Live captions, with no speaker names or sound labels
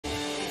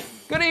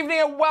Good evening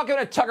and welcome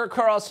to Tucker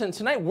Carlson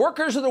Tonight.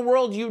 Workers of the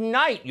world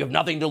unite. You have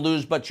nothing to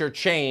lose but your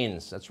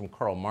chains. That's from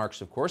Karl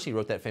Marx, of course. He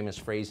wrote that famous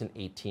phrase in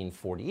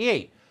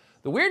 1848.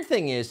 The weird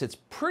thing is, it's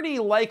pretty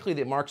likely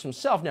that Marx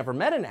himself never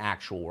met an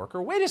actual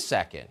worker. Wait a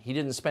second. He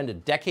didn't spend a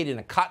decade in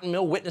a cotton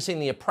mill witnessing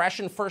the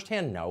oppression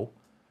firsthand? No.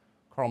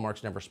 Karl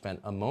Marx never spent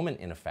a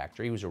moment in a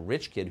factory. He was a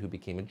rich kid who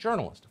became a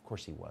journalist. Of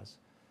course he was.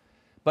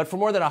 But for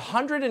more than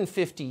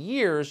 150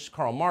 years,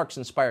 Karl Marx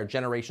inspired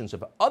generations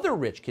of other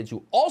rich kids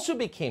who also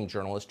became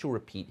journalists to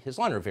repeat his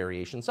line or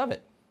variations of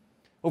it.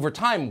 Over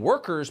time,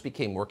 workers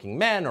became working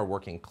men or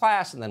working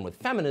class, and then with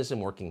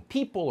feminism, working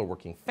people or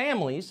working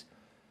families.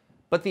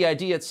 But the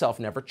idea itself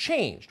never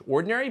changed.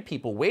 Ordinary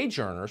people, wage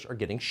earners, are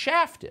getting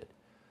shafted.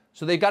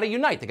 So they've got to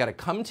unite. They've got to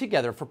come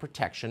together for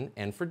protection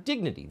and for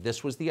dignity.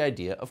 This was the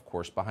idea, of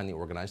course, behind the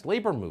organized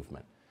labor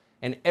movement.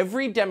 And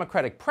every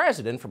Democratic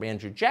president, from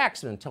Andrew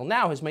Jackson until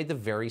now, has made the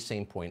very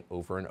same point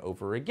over and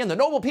over again. The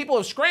noble people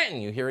of Scranton,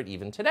 you hear it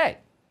even today.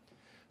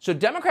 So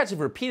Democrats have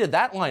repeated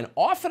that line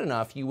often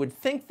enough, you would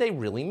think they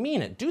really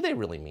mean it. Do they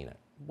really mean it?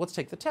 Let's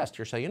take the test.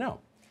 Here's how you know.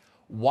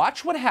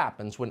 Watch what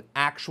happens when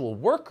actual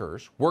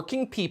workers,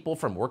 working people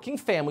from working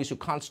families who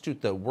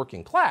constitute the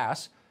working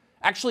class,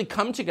 actually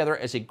come together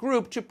as a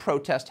group to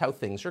protest how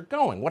things are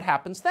going. What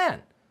happens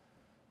then?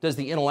 Does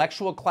the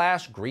intellectual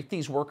class greet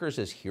these workers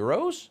as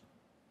heroes?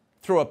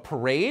 Throw a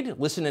parade?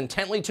 Listen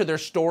intently to their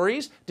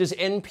stories? Does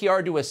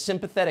NPR do a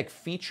sympathetic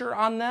feature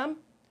on them?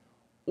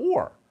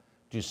 Or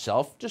do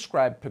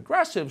self-described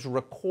progressives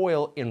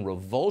recoil in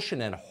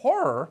revulsion and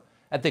horror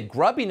at the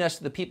grubbiness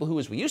of the people who,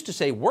 as we used to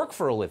say, work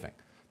for a living?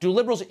 Do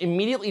liberals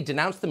immediately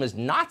denounce them as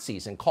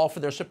Nazis and call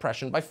for their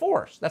suppression by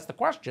force? That's the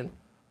question.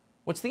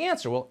 What's the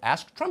answer? Well,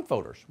 ask Trump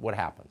voters what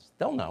happens.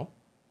 They'll know.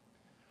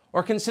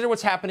 Or consider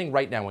what's happening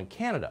right now in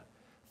Canada.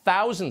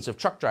 Thousands of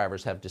truck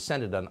drivers have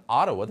descended on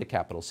Ottawa, the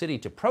capital city,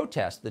 to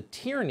protest the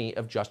tyranny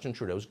of Justin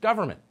Trudeau's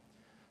government.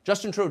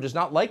 Justin Trudeau does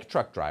not like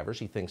truck drivers.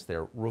 He thinks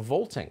they're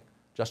revolting.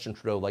 Justin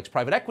Trudeau likes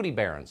private equity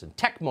barons and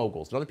tech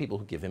moguls and other people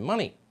who give him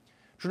money.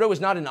 Trudeau is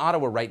not in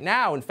Ottawa right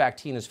now. In fact,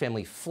 he and his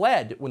family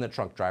fled when the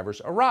truck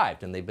drivers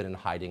arrived, and they've been in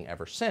hiding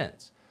ever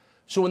since.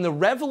 So when the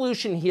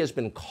revolution he has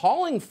been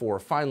calling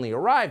for finally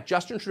arrived,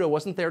 Justin Trudeau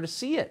wasn't there to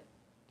see it.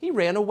 He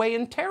ran away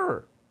in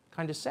terror.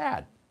 Kind of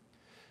sad.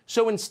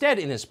 So instead,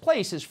 in his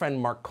place, his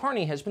friend Mark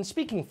Carney has been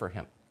speaking for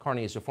him.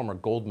 Carney is a former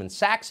Goldman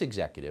Sachs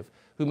executive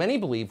who many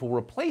believe will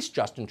replace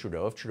Justin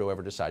Trudeau if Trudeau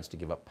ever decides to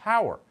give up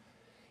power.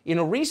 In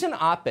a recent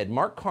op-ed,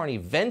 Mark Carney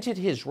vented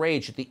his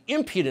rage at the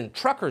impudent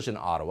truckers in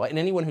Ottawa and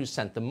anyone who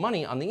sent them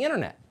money on the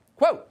internet.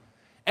 Quote,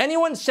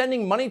 "Anyone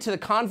sending money to the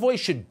convoy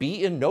should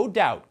be in no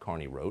doubt,"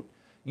 Carney wrote.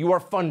 "You are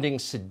funding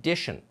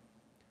sedition.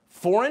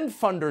 Foreign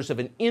funders of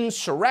an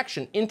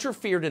insurrection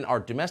interfered in our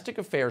domestic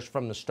affairs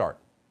from the start."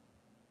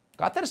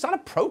 Got that? It's not a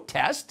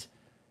protest.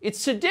 It's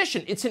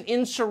sedition. It's an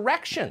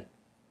insurrection.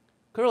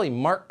 Clearly,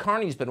 Mark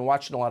Carney's been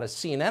watching a lot of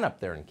CNN up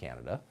there in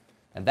Canada,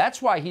 and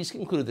that's why he's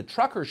concluded the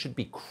truckers should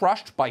be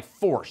crushed by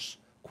force.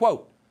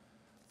 Quote,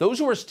 "Those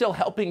who are still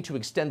helping to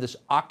extend this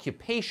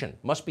occupation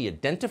must be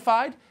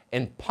identified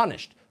and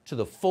punished to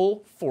the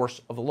full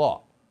force of the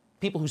law.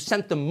 People who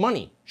sent them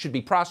money should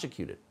be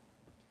prosecuted.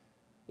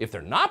 If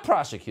they're not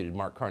prosecuted,"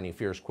 Mark Carney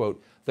fears,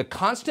 quote, "the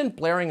constant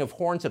blaring of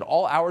horns at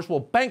all hours will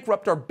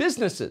bankrupt our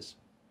businesses."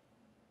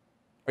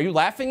 Are you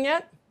laughing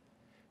yet?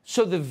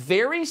 So the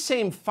very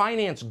same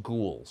finance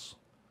ghouls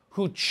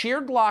who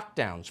cheered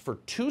lockdowns for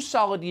 2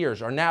 solid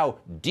years are now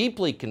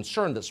deeply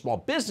concerned that small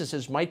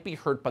businesses might be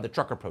hurt by the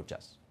trucker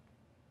protests.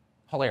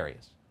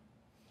 Hilarious.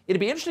 It'd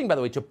be interesting, by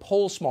the way, to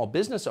poll small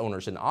business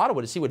owners in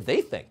Ottawa to see what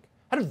they think.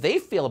 How do they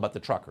feel about the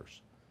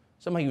truckers?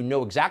 Somehow you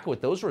know exactly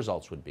what those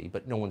results would be,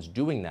 but no one's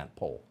doing that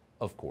poll,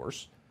 of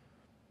course.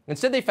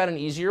 Instead, they found an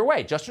easier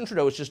way. Justin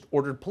Trudeau has just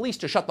ordered police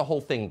to shut the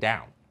whole thing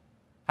down.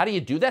 How do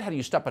you do that? How do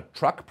you stop a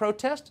truck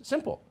protest?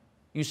 Simple.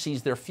 You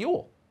seize their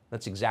fuel.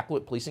 That's exactly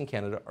what police in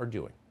Canada are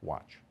doing.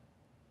 Watch.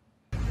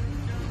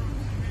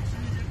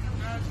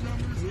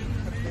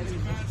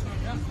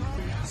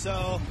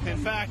 So, in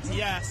fact,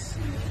 yes,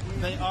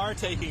 they are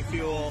taking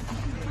fuel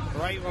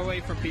right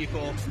away from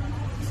people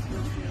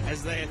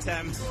as they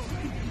attempt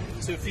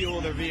to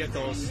fuel their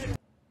vehicles.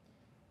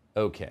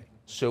 Okay,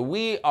 so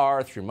we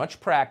are, through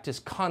much practice,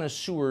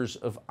 connoisseurs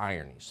of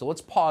irony. So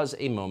let's pause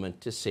a moment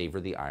to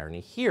savor the irony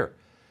here.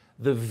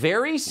 The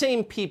very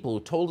same people who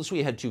told us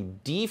we had to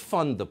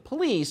defund the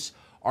police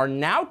are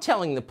now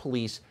telling the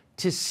police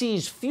to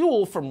seize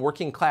fuel from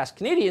working class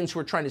Canadians who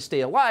are trying to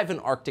stay alive in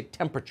Arctic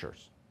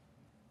temperatures.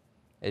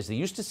 As they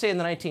used to say in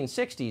the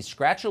 1960s,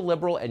 scratch a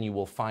liberal and you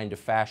will find a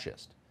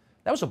fascist.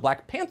 That was a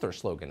Black Panther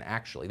slogan,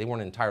 actually. They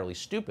weren't entirely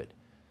stupid.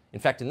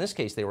 In fact, in this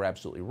case, they were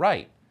absolutely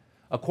right.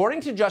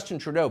 According to Justin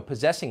Trudeau,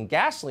 possessing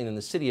gasoline in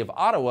the city of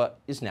Ottawa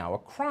is now a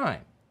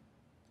crime.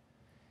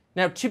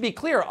 Now, to be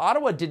clear,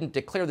 Ottawa didn't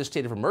declare the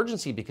state of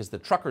emergency because the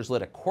truckers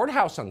lit a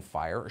courthouse on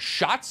fire, or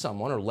shot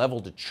someone, or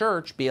leveled a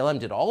church. BLM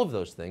did all of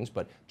those things,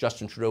 but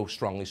Justin Trudeau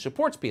strongly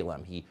supports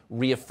BLM. He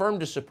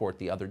reaffirmed his support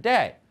the other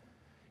day.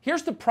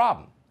 Here's the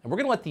problem, and we're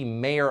going to let the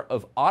mayor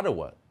of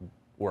Ottawa,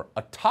 or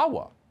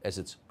Ottawa, as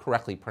it's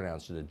correctly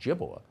pronounced in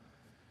Ojibwa,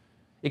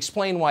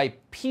 explain why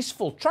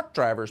peaceful truck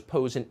drivers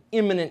pose an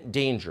imminent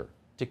danger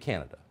to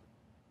Canada.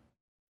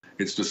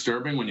 It's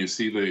disturbing when you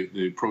see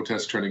the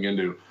protests turning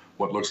into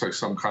what looks like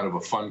some kind of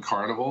a fun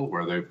carnival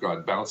where they've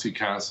got bouncy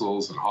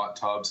castles and hot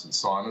tubs and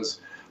saunas,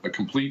 a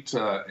complete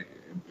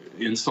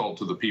insult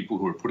to the people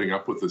who are putting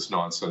up with this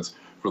nonsense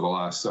for the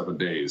last 7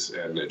 days,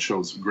 and it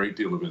shows a great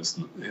deal of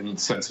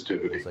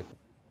insensitivity.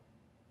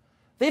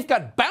 They've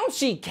got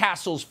bouncy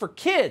castles for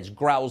kids,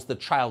 growls the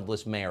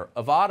childless mayor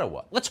of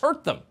Ottawa. Let's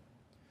hurt them.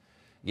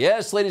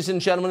 Yes, ladies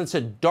and gentlemen, it's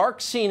a dark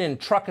scene in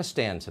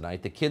Truckistan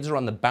tonight. The kids are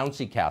on the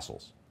bouncy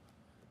castles.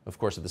 Of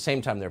course, at the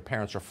same time, their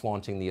parents are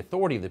flaunting the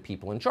authority of the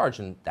people in charge,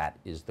 and that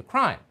is the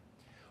crime.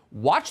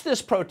 Watch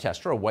this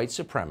protester, a white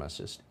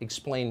supremacist,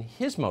 explain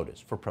his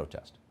motives for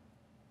protest.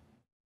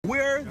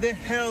 Where the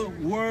hell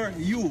were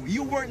you?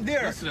 You weren't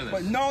there.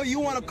 But now you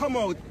want to come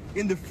out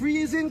in the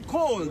freezing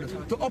cold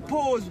to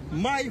oppose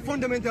my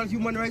fundamental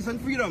human rights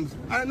and freedoms.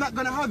 I'm not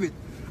going to have it.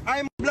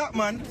 I'm a black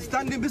man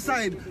standing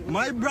beside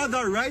my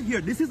brother right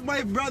here. This is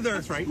my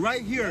brother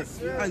right here.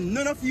 And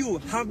none of you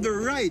have the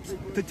right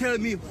to tell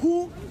me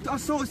who to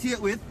associate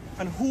with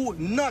and who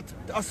not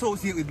to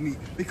associate with me.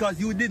 Because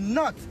you did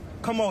not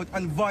come out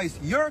and voice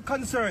your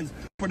concerns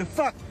for the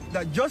fact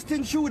that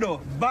Justin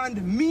Trudeau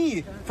banned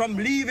me from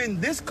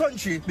leaving this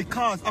country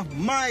because of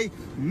my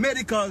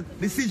medical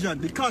decision,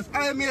 because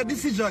I made a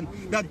decision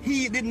that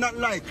he did not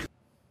like.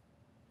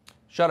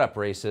 Shut up,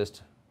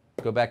 racist.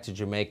 Go back to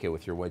Jamaica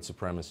with your white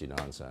supremacy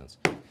nonsense.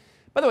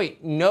 By the way,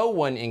 no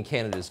one in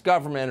Canada's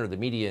government or the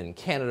media in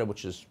Canada,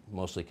 which is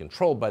mostly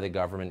controlled by the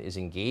government, is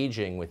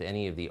engaging with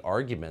any of the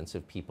arguments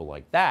of people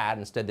like that.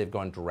 Instead, they've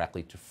gone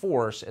directly to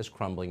force, as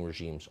crumbling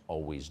regimes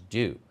always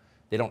do.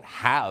 They don't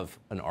have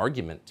an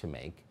argument to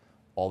make.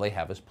 All they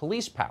have is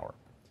police power,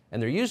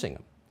 and they're using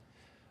them.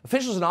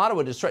 Officials in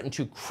Ottawa just threatened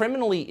to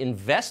criminally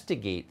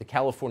investigate the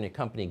California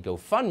company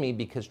GoFundMe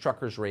because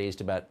truckers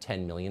raised about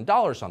 $10 million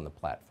on the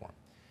platform.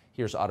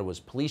 Here's Ottawa's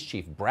police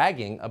chief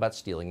bragging about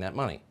stealing that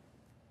money.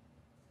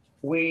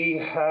 We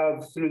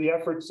have, through the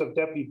efforts of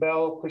Deputy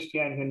Bell,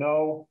 Christiane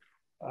Huneau,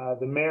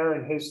 the mayor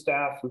and his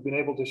staff, we've been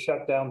able to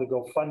shut down the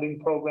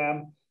GoFundMe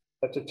program.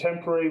 That's a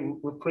temporary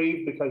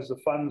reprieve because the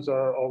funds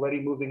are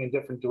already moving in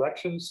different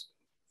directions.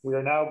 We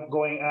are now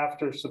going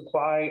after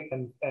supply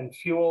and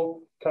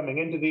fuel coming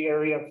into the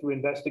area through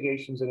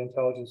investigations and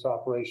intelligence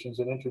operations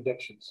and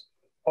interdictions,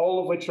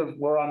 all of which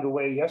were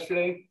underway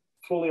yesterday,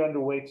 fully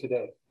underway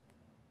today.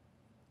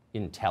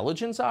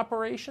 Intelligence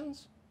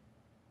operations?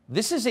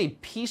 This is a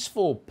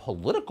peaceful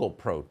political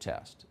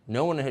protest.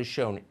 No one has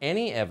shown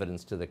any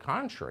evidence to the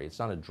contrary. It's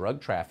not a drug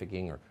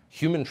trafficking or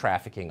human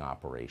trafficking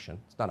operation.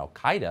 It's not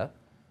Al-Qaeda.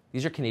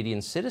 These are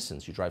Canadian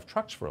citizens who drive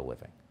trucks for a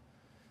living.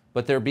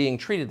 But they're being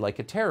treated like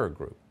a terror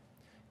group.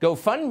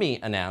 GoFundMe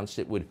announced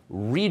it would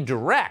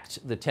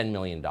redirect the $10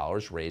 million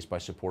raised by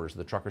supporters of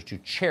the truckers to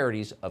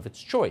charities of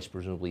its choice,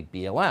 presumably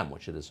BLM,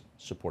 which it has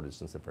supported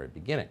since the very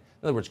beginning.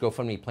 In other words,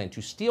 GoFundMe planned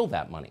to steal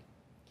that money.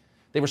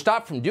 They were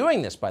stopped from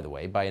doing this, by the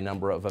way, by a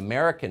number of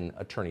American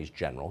attorneys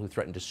general who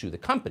threatened to sue the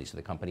company. So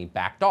the company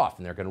backed off,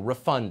 and they're going to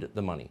refund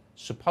the money,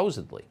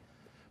 supposedly.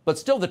 But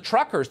still, the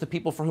truckers, the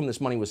people for whom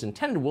this money was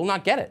intended, will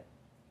not get it.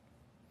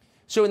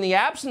 So in the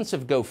absence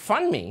of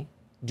GoFundMe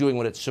doing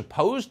what it's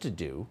supposed to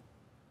do,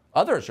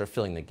 others are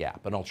filling the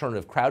gap. An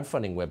alternative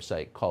crowdfunding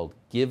website called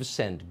Give,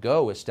 Send,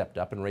 Go has stepped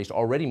up and raised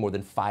already more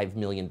than $5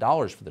 million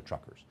for the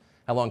truckers.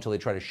 How long till they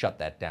try to shut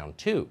that down,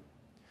 too?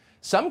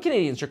 Some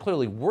Canadians are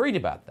clearly worried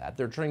about that.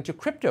 They're turning to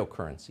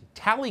cryptocurrency.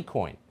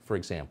 Tallycoin, for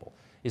example,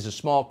 is a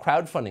small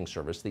crowdfunding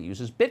service that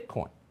uses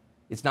Bitcoin.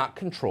 It's not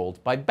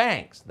controlled by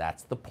banks.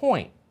 That's the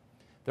point.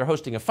 They're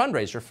hosting a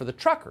fundraiser for the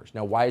truckers.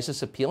 Now, why is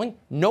this appealing?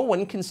 No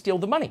one can steal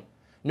the money.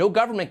 No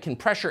government can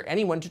pressure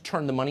anyone to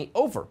turn the money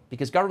over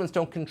because governments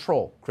don't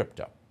control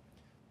crypto.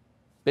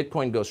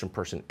 Bitcoin goes from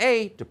person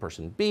A to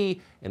person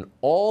B, and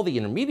all the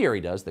intermediary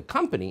does, the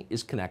company,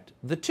 is connect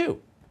the two.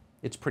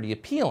 It's pretty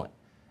appealing.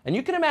 And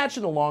you can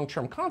imagine the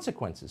long-term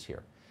consequences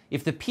here.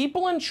 If the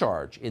people in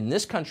charge in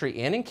this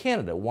country and in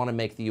Canada want to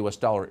make the US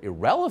dollar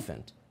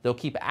irrelevant, they'll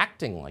keep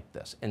acting like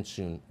this, and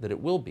soon that it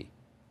will be.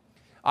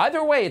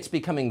 Either way, it's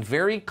becoming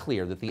very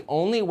clear that the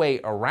only way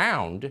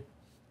around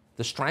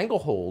the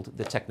stranglehold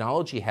that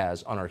technology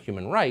has on our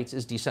human rights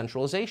is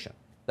decentralization.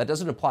 That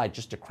doesn't apply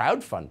just to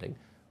crowdfunding,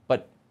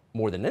 but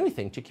more than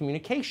anything to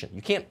communication.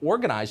 You can't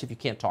organize if you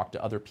can't talk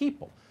to other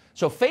people.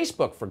 So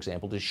Facebook, for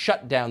example, just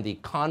shut down the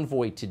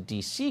Convoy to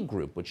DC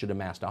group, which had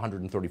amassed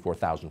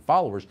 134,000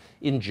 followers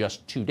in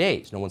just 2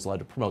 days. No one's allowed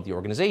to promote the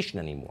organization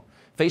anymore.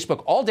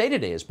 Facebook all day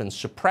today has been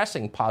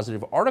suppressing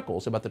positive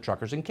articles about the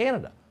truckers in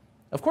Canada.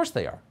 Of course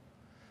they are.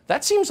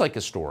 That seems like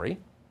a story,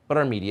 but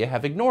our media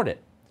have ignored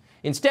it.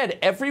 Instead,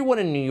 everyone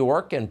in New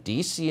York and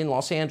DC and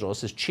Los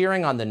Angeles is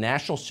cheering on the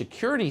national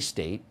security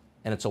state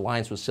and its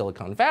alliance with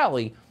Silicon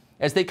Valley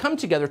as they come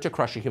together to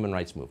crush a human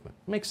rights movement.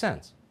 It makes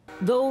sense.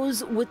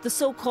 Those with the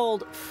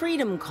so-called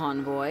Freedom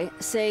Convoy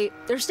say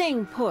they're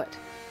staying put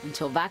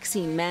until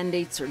vaccine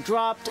mandates are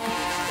dropped,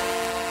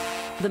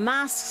 the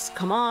masks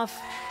come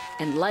off,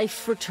 and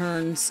life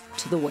returns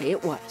to the way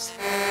it was.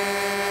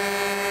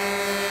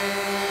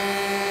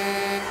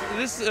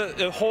 This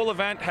whole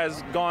event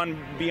has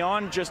gone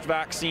beyond just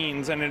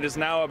vaccines, and it is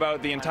now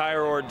about the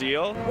entire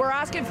ordeal. We're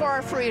asking for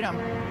our freedom.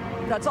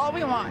 That's all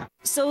we want.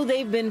 So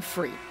they've been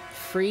free.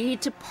 Free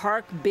to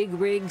park big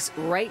rigs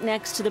right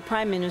next to the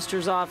Prime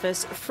Minister's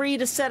office, free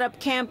to set up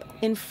camp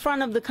in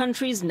front of the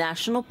country's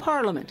national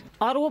parliament.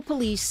 Ottawa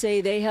police say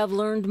they have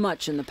learned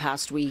much in the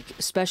past week,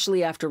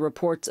 especially after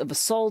reports of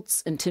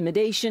assaults,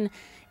 intimidation,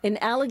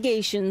 and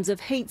allegations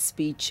of hate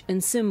speech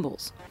and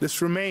symbols. This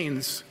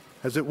remains,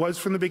 as it was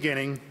from the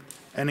beginning,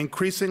 an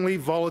increasingly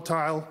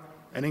volatile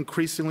and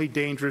increasingly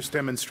dangerous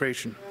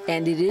demonstration.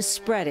 And it is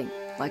spreading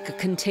like a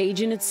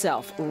contagion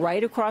itself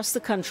right across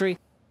the country.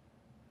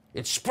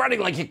 It's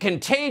spreading like a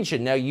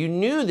contagion. Now, you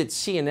knew that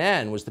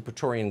CNN was the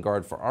Praetorian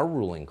Guard for our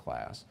ruling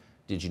class.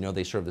 Did you know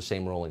they serve the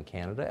same role in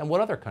Canada? And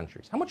what other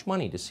countries? How much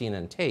money does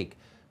CNN take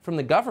from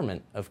the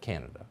government of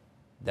Canada?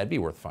 That'd be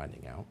worth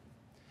finding out.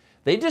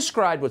 They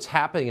described what's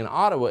happening in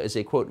Ottawa as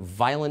a, quote,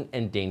 violent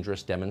and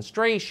dangerous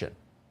demonstration.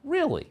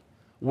 Really?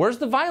 Where's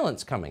the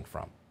violence coming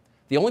from?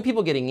 The only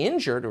people getting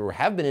injured or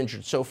have been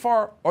injured so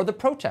far are the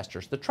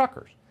protesters, the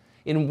truckers.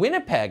 In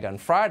Winnipeg on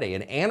Friday,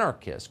 an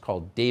anarchist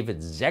called David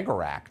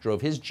Zegarak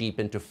drove his Jeep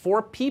into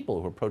 4 people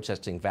who were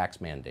protesting vax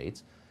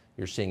mandates.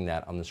 You're seeing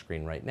that on the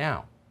screen right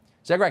now.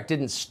 Zegarak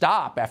didn't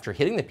stop after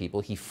hitting the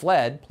people. He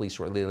fled. Police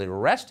later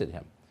arrested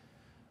him.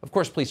 Of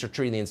course, police are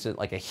treating the incident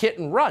like a hit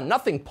and run.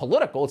 Nothing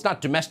political. It's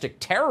not domestic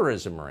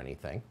terrorism or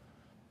anything.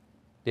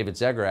 David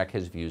Zegarak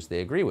has views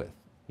they agree with.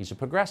 He's a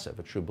progressive,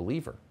 a true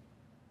believer.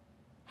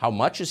 How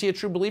much is he a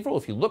true believer? Well,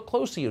 if you look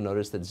closely, you'll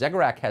notice that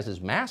Zegarak has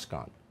his mask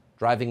on,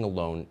 driving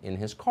alone in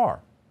his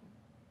car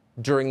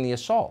during the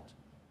assault.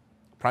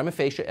 Prima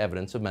facie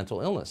evidence of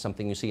mental illness,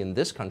 something you see in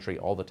this country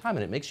all the time,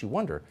 and it makes you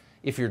wonder,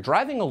 if you're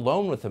driving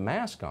alone with a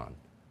mask on,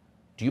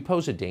 do you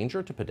pose a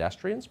danger to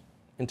pedestrians?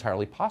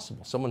 Entirely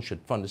possible. Someone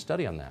should fund a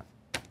study on that.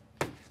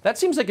 That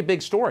seems like a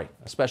big story,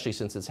 especially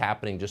since it's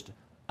happening just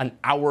an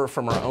hour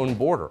from our own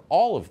border,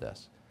 all of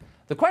this.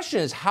 The question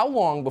is, how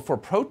long before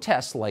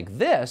protests like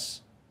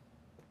this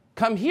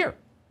come here?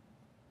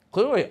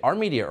 Clearly, our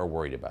media are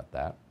worried about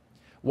that.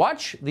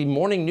 Watch the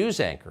morning news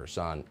anchors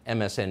on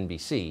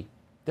MSNBC.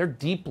 They're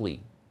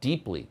deeply,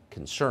 deeply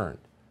concerned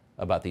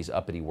about these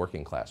uppity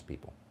working class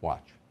people.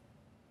 Watch.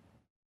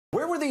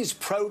 Where were these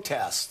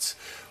protests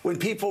when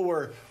people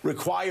were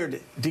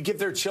required to give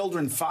their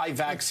children 5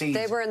 vaccines?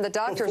 They were in the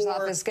doctor's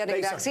office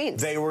getting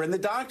vaccines. They were in the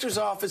doctor's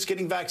office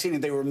getting vaccines,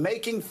 and they were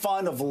making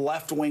fun of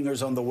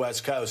left-wingers on the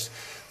West Coast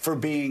for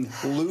being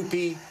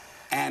loopy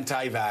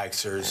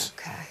anti-vaxxers.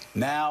 Okay.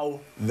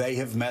 Now they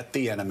have met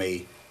the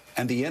enemy,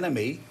 and the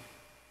enemy,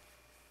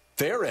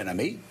 their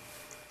enemy,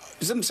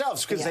 is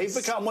themselves, because they've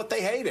become what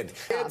they hated.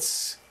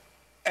 It's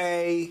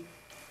a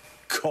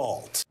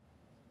cult.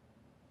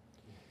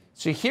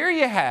 So here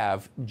you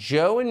have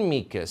Joe and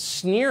Mika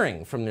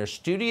sneering from their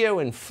studio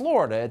in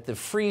Florida at the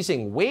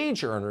freezing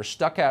wage earners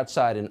stuck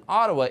outside in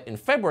Ottawa in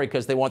February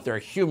because they want their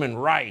human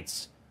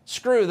rights.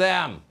 Screw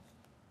them.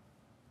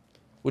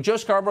 Would Joe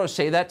Scarborough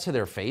say that to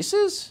their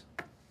faces?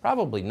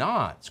 Probably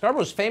not.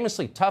 Scarborough's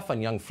famously tough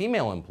on young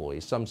female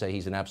employees. Some say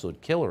he's an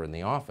absolute killer in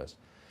the office.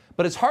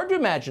 But it's hard to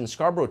imagine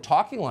Scarborough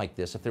talking like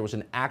this if there was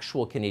an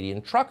actual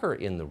Canadian trucker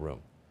in the room.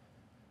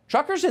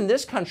 Truckers in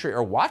this country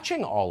are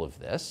watching all of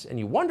this, and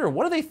you wonder,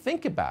 what do they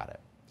think about it?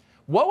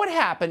 What would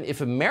happen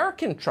if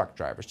American truck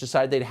drivers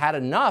decided they'd had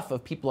enough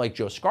of people like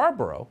Joe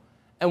Scarborough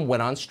and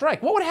went on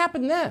strike? What would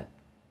happen then?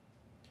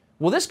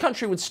 Well, this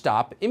country would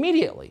stop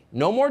immediately.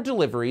 No more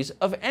deliveries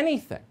of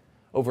anything.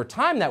 Over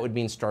time, that would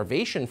mean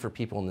starvation for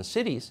people in the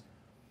cities.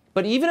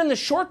 But even in the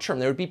short term,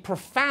 there would be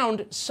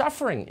profound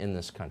suffering in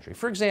this country.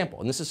 For example,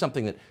 and this is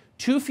something that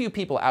too few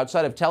people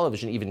outside of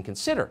television even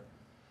consider,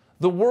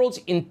 the world's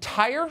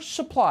entire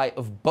supply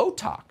of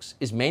Botox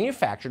is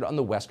manufactured on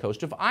the west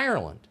coast of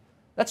Ireland.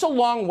 That's a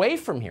long way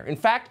from here. In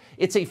fact,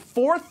 it's a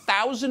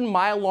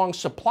 4,000-mile-long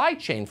supply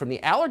chain from the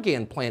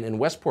Allergan plant in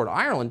Westport,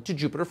 Ireland, to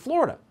Jupiter,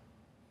 Florida.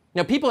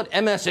 Now, people at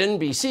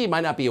MSNBC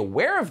might not be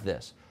aware of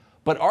this,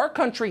 but our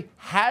country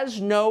has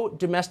no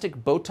domestic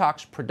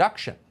Botox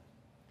production.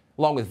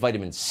 Along with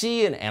vitamin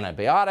C and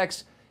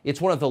antibiotics,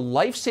 it's one of the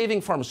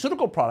life-saving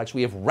pharmaceutical products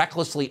we have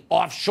recklessly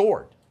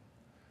offshored.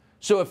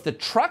 So if the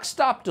trucks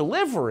stop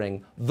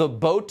delivering, the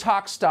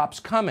Botox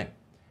stops coming.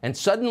 And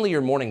suddenly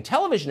your morning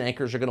television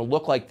anchors are going to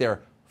look like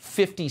they're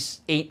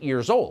 58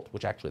 years old,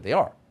 which actually they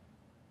are.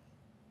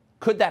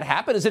 Could that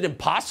happen? Is it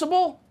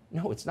impossible?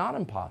 No, it's not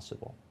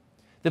impossible.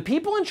 The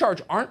people in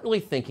charge aren't really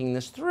thinking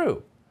this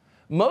through.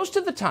 Most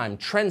of the time,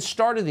 trends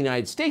start in the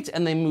United States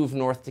and they move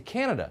north to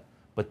Canada.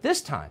 But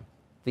this time,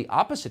 the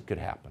opposite could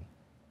happen.